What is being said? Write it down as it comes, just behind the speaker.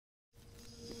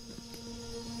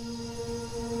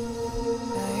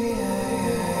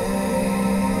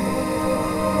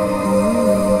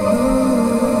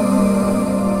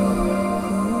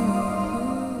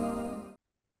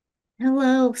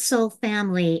Soul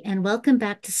family, and welcome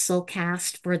back to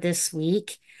SoulCast for this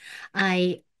week.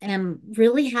 I am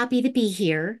really happy to be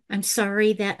here. I'm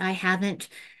sorry that I haven't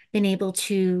been able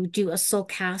to do a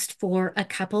SoulCast for a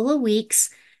couple of weeks.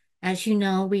 As you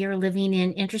know, we are living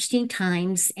in interesting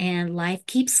times and life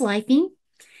keeps lifing.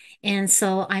 And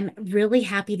so I'm really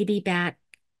happy to be back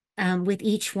with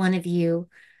each one of you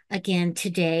again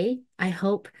today. I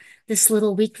hope this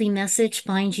little weekly message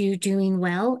finds you doing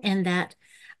well and that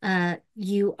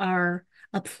you are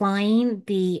applying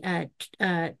the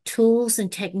tools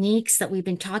and techniques that we've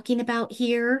been talking about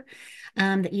here,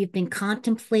 that you've been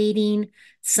contemplating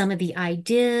some of the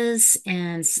ideas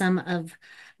and some of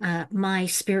my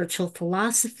spiritual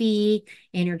philosophy,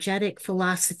 energetic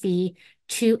philosophy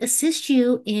to assist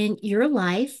you in your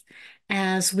life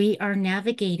as we are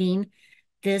navigating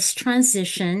this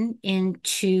transition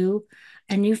into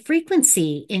a new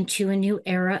frequency, into a new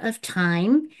era of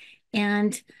time,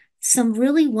 and some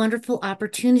really wonderful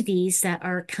opportunities that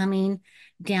are coming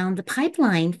down the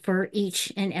pipeline for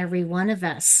each and every one of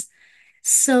us.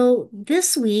 So,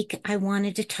 this week, I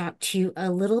wanted to talk to you a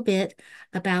little bit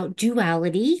about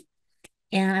duality,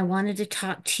 and I wanted to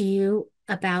talk to you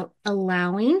about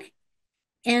allowing.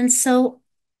 And so,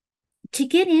 to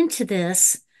get into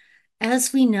this,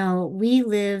 as we know, we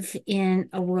live in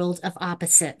a world of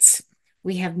opposites.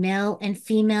 We have male and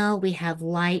female, we have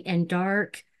light and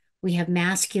dark, we have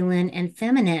masculine and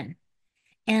feminine.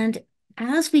 And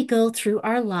as we go through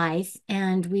our life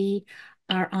and we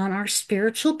are on our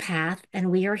spiritual path and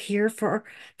we are here for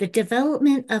the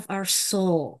development of our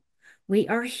soul, we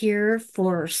are here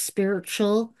for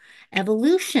spiritual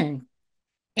evolution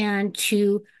and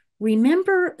to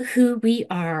remember who we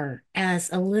are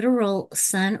as a literal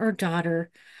son or daughter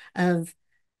of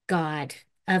God,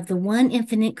 of the one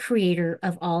infinite creator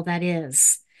of all that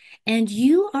is. And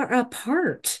you are a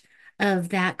part of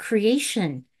that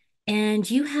creation,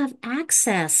 and you have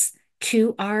access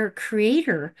to our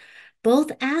creator,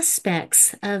 both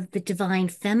aspects of the divine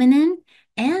feminine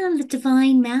and the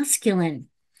divine masculine.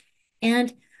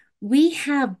 And we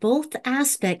have both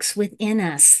aspects within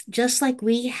us, just like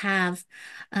we have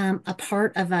a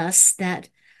part of us that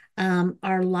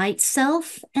our light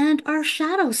self and our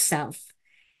shadow self.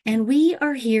 And we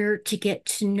are here to get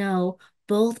to know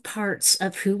both parts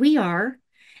of who we are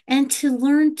and to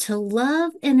learn to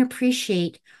love and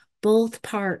appreciate both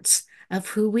parts of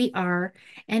who we are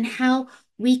and how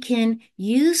we can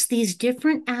use these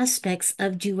different aspects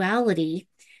of duality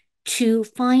to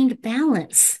find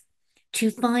balance, to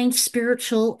find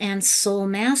spiritual and soul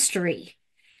mastery,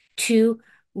 to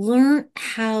learn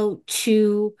how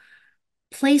to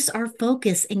place our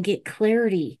focus and get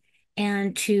clarity,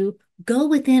 and to go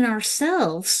within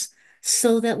ourselves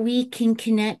so that we can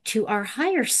connect to our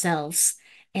higher selves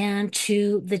and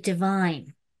to the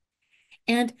divine.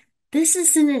 And this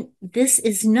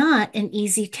is not an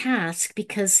easy task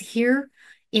because here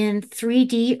in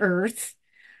 3D Earth,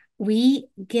 we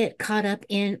get caught up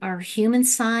in our human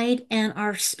side and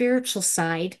our spiritual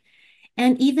side,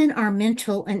 and even our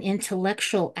mental and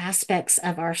intellectual aspects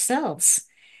of ourselves.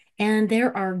 And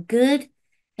there are good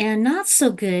and not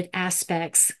so good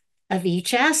aspects of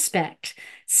each aspect.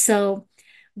 So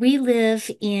we live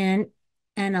in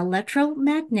an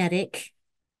electromagnetic,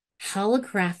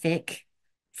 holographic,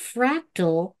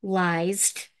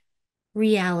 fractalized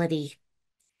reality.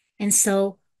 And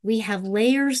so we have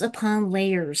layers upon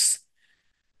layers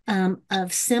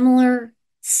of similar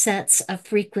sets of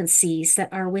frequencies that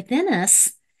are within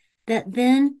us that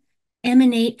then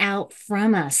emanate out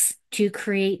from us to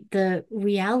create the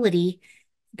reality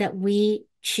that we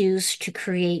choose to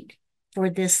create for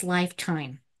this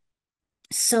lifetime.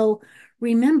 So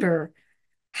remember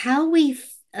how we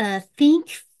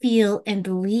think, feel, and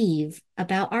believe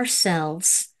about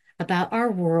ourselves, about our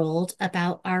world,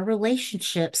 about our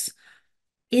relationships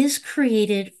is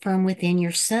created from within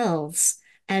yourselves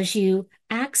as you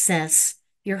access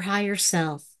your higher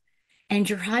self. And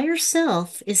your higher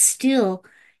self is still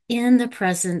in the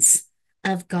presence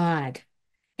of God.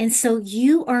 And so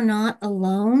you are not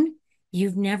alone.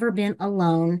 You've never been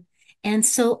alone. And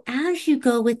so as you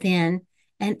go within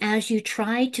and as you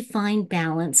try to find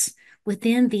balance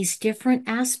within these different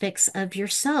aspects of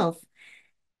yourself,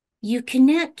 you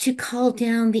connect to call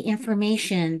down the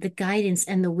information, the guidance,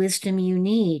 and the wisdom you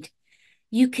need.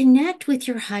 You connect with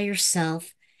your higher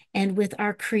self and with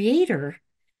our creator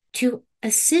to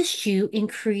assist you in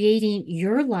creating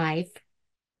your life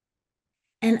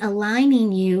and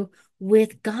aligning you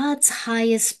with God's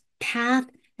highest path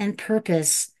and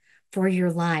purpose for your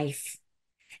life.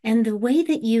 And the way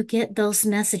that you get those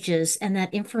messages and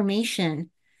that information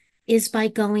is by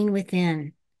going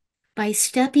within, by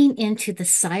stepping into the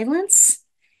silence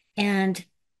and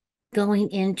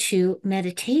going into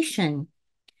meditation.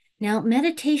 Now,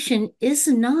 meditation is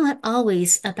not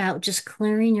always about just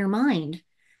clearing your mind.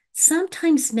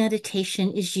 Sometimes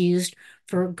meditation is used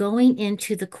for going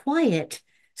into the quiet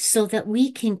so that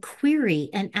we can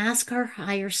query and ask our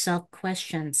higher self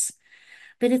questions.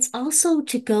 But it's also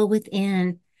to go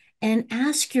within and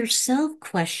ask yourself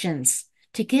questions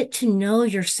to get to know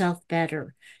yourself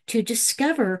better, to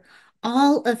discover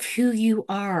all of who you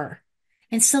are,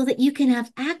 and so that you can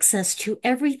have access to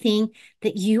everything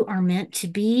that you are meant to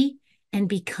be and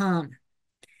become.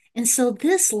 And so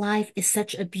this life is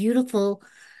such a beautiful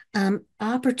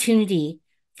opportunity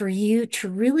for you to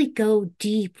really go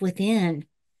deep within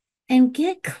and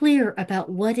get clear about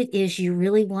what it is you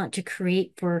really want to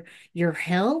create for your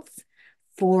health,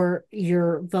 for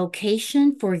your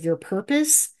vocation, for your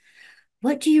purpose.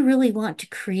 What do you really want to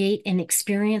create and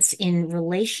experience in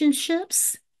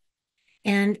relationships?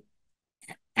 And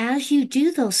as you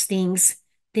do those things,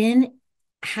 then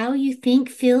how you think,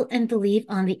 feel, and believe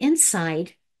on the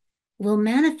inside will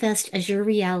manifest as your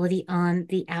reality on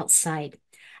the outside.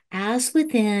 As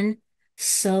within,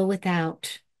 so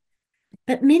without.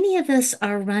 But many of us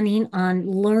are running on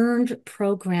learned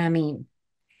programming,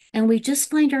 and we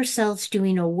just find ourselves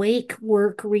doing a wake,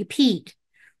 work, repeat.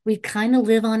 We kind of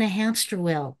live on a hamster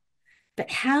wheel.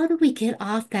 But how do we get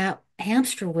off that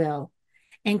hamster wheel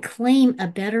and claim a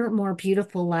better, more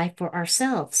beautiful life for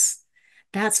ourselves?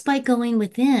 That's by going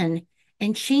within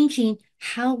and changing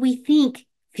how we think,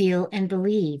 feel, and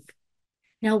believe.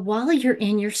 Now, while you're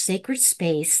in your sacred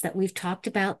space that we've talked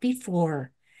about before,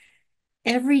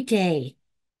 every day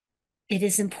it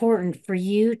is important for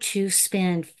you to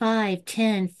spend 5,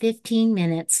 10, 15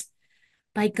 minutes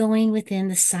by going within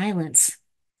the silence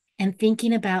and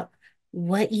thinking about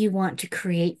what you want to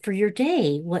create for your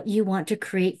day, what you want to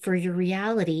create for your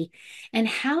reality, and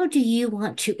how do you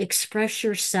want to express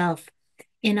yourself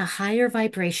in a higher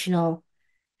vibrational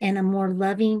and a more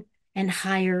loving and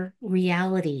higher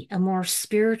reality, a more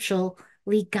spiritually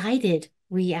guided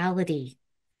reality.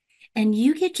 And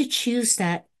you get to choose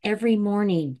that every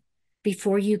morning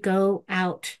before you go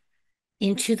out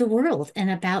into the world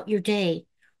and about your day.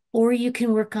 Or you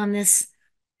can work on this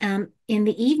in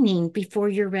the evening before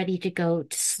you're ready to go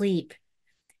to sleep.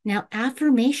 Now,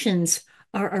 affirmations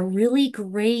are a really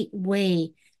great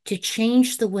way to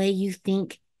change the way you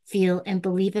think, feel, and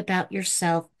believe about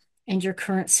yourself and your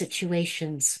current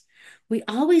situations. We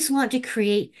always want to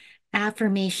create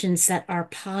affirmations that are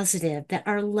positive, that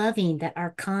are loving, that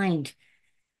are kind.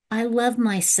 I love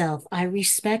myself. I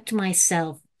respect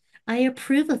myself. I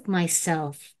approve of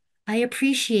myself. I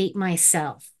appreciate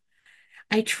myself.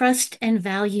 I trust and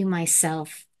value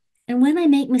myself. And when I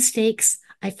make mistakes,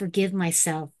 I forgive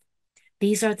myself.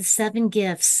 These are the 7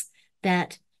 gifts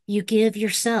that you give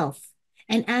yourself.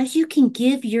 And as you can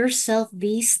give yourself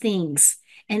these things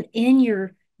and in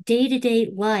your day to day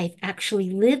life,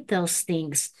 actually live those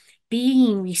things,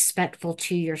 being respectful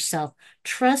to yourself,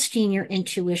 trusting your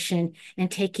intuition,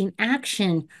 and taking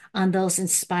action on those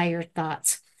inspired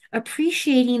thoughts,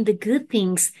 appreciating the good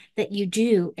things that you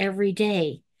do every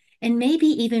day, and maybe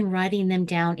even writing them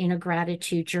down in a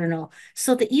gratitude journal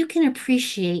so that you can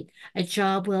appreciate a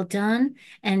job well done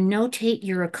and notate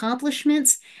your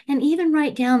accomplishments and even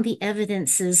write down the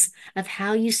evidences of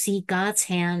how you see God's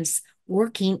hands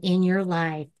working in your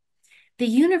life. The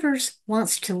universe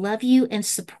wants to love you and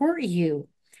support you.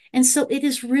 And so it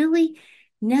is really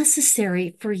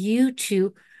necessary for you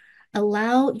to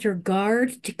allow your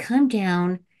guard to come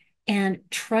down and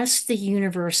trust the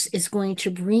universe is going to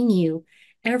bring you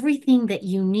everything that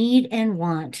you need and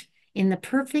want in the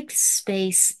perfect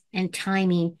space and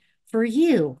timing for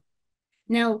you.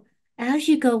 Now, as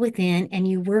you go within and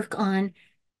you work on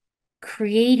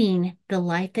creating the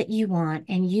life that you want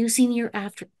and using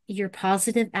your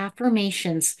positive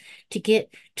affirmations to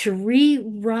get to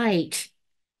rewrite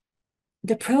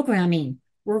the programming.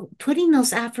 We're putting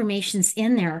those affirmations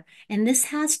in there, and this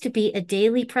has to be a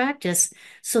daily practice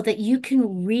so that you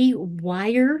can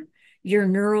rewire your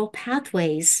neural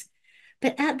pathways.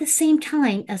 But at the same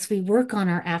time, as we work on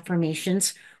our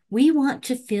affirmations, we want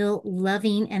to feel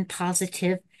loving and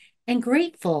positive and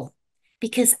grateful.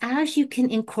 Because as you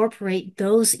can incorporate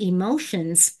those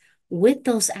emotions with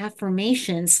those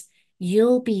affirmations,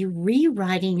 you'll be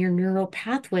rewriting your neural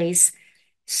pathways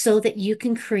so that you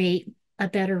can create a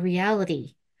better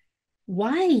reality.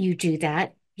 Why you do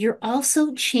that, you're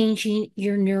also changing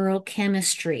your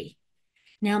neurochemistry.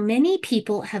 Now, many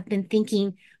people have been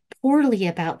thinking poorly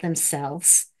about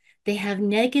themselves. They have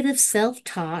negative self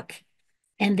talk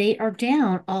and they are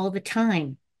down all the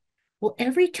time. Well,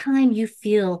 every time you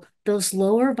feel those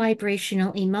lower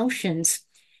vibrational emotions,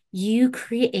 you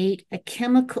create a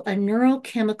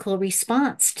neurochemical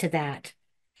response to that.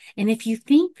 And if you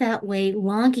think that way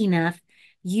long enough,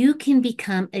 you can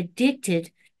become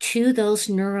addicted to those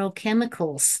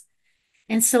neurochemicals.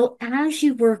 And so, as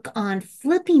you work on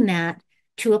flipping that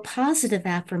to a positive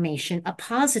affirmation, a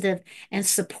positive and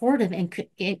supportive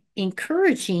and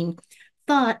encouraging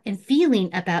thought and feeling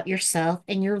about yourself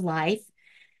and your life,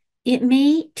 it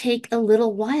may take a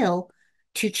little while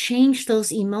to change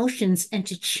those emotions and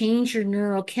to change your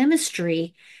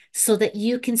neurochemistry so that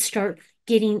you can start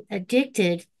getting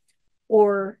addicted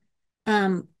or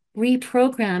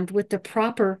reprogrammed with the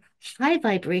proper high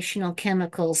vibrational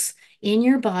chemicals in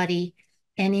your body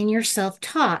and in your self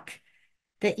talk,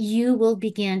 that you will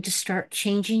begin to start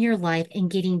changing your life and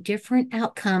getting different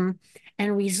outcome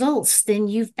and results than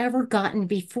you've ever gotten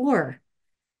before.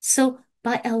 So,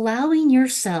 by allowing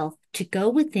yourself to go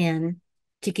within,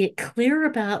 to get clear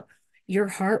about your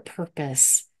heart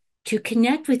purpose, to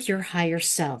connect with your higher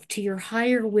self, to your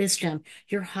higher wisdom,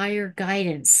 your higher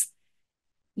guidance,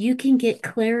 you can get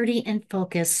clarity and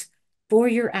focus for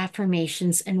your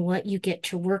affirmations and what you get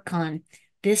to work on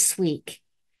this week.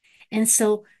 And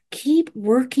so keep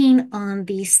working on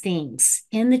these things.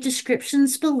 In the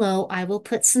descriptions below, I will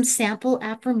put some sample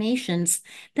affirmations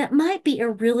that might be a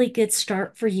really good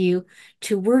start for you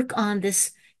to work on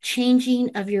this changing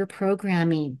of your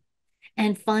programming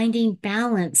and finding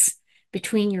balance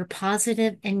between your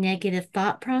positive and negative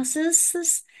thought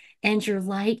processes and your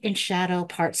light and shadow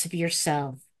parts of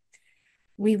yourself.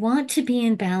 We want to be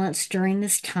in balance during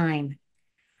this time.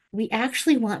 We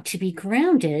actually want to be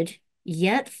grounded,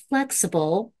 yet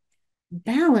flexible,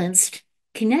 balanced,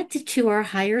 connected to our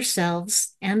higher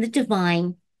selves and the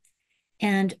divine,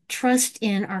 and trust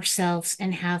in ourselves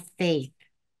and have faith.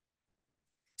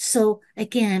 So,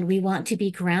 again, we want to be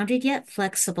grounded yet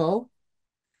flexible.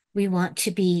 We want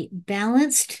to be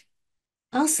balanced,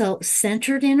 also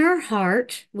centered in our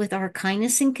heart with our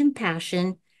kindness and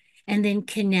compassion, and then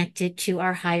connected to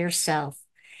our higher self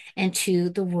and to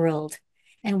the world.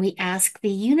 And we ask the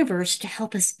universe to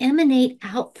help us emanate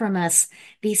out from us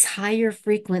these higher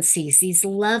frequencies, these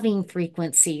loving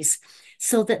frequencies,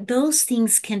 so that those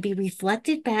things can be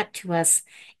reflected back to us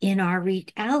in our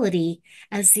reality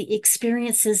as the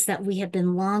experiences that we have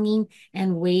been longing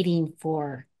and waiting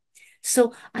for.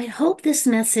 So I hope this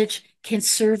message can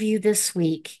serve you this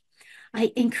week.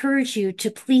 I encourage you to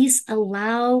please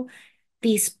allow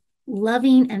these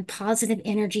loving and positive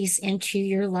energies into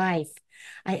your life.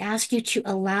 I ask you to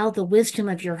allow the wisdom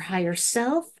of your higher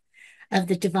self, of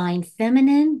the divine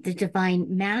feminine, the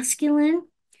divine masculine,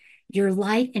 your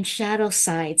light and shadow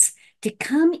sides to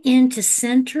come into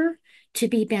center to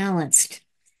be balanced.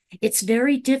 It's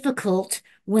very difficult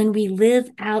when we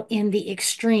live out in the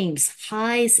extremes,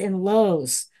 highs and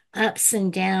lows, ups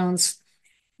and downs,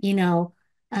 you know,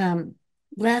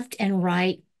 left and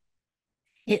right.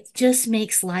 It just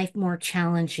makes life more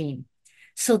challenging.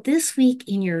 So this week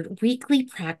in your weekly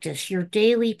practice, your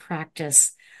daily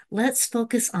practice, let's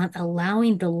focus on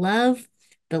allowing the love,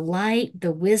 the light,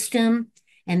 the wisdom,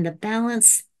 and the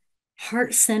balance,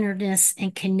 heart-centeredness,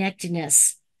 and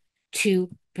connectedness to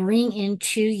bring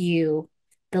into you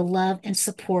the love and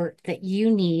support that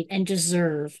you need and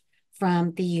deserve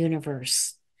from the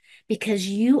universe. Because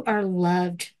you are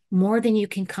loved more than you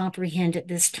can comprehend at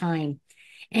this time,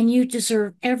 and you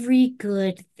deserve every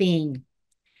good thing.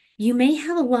 You may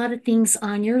have a lot of things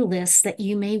on your list that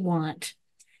you may want.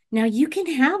 Now, you can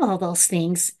have all those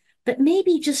things, but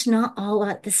maybe just not all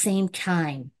at the same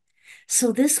time.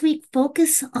 So this week,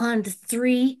 focus on the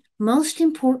three most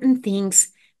important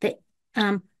things that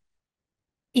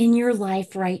in your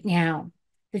life right now,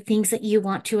 the things that you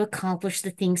want to accomplish,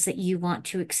 the things that you want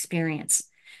to experience.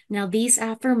 Now, these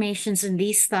affirmations and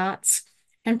these thoughts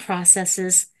and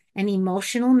processes and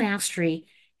emotional mastery,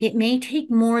 it may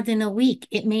take more than a week.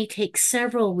 It may take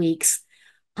several weeks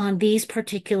on these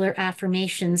particular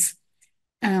affirmations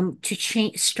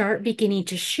to start beginning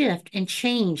to shift and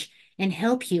change and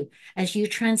help you as you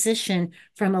transition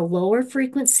from a lower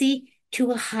frequency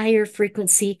to a higher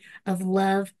frequency of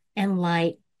love and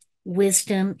light,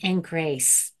 wisdom and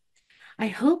grace. I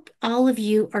hope all of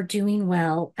you are doing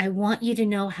well. I want you to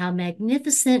know how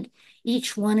magnificent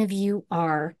each one of you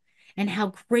are and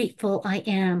how grateful I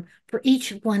am for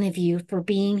each one of you for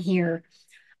being here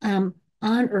on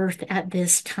earth at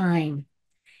this time.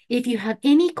 If you have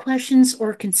any questions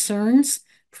or concerns,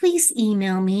 please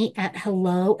email me at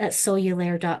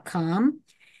hello@soululaire.com.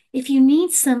 If you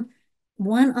need some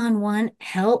one-on-one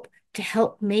help to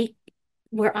help make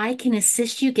where I can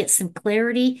assist you get some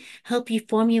clarity, help you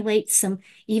formulate some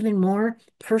even more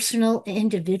personal,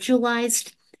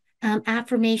 individualized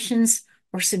affirmations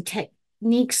or some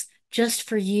techniques just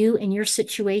for you and your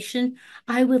situation.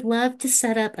 I would love to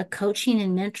set up a coaching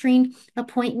and mentoring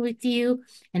appointment with you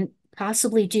and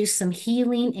possibly do some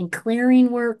healing and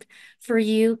clearing work for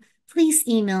you. Please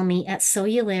email me at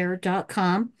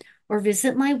soululaire.com or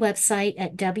visit my website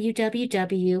at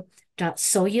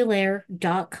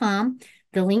www.soululaire.com.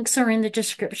 The links are in the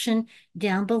description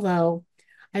down below.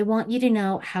 I want you to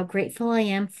know how grateful I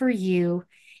am for you.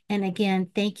 And again,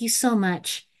 thank you so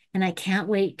much. And I can't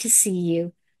wait to see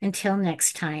you. Until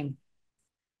next time.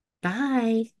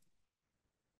 Bye.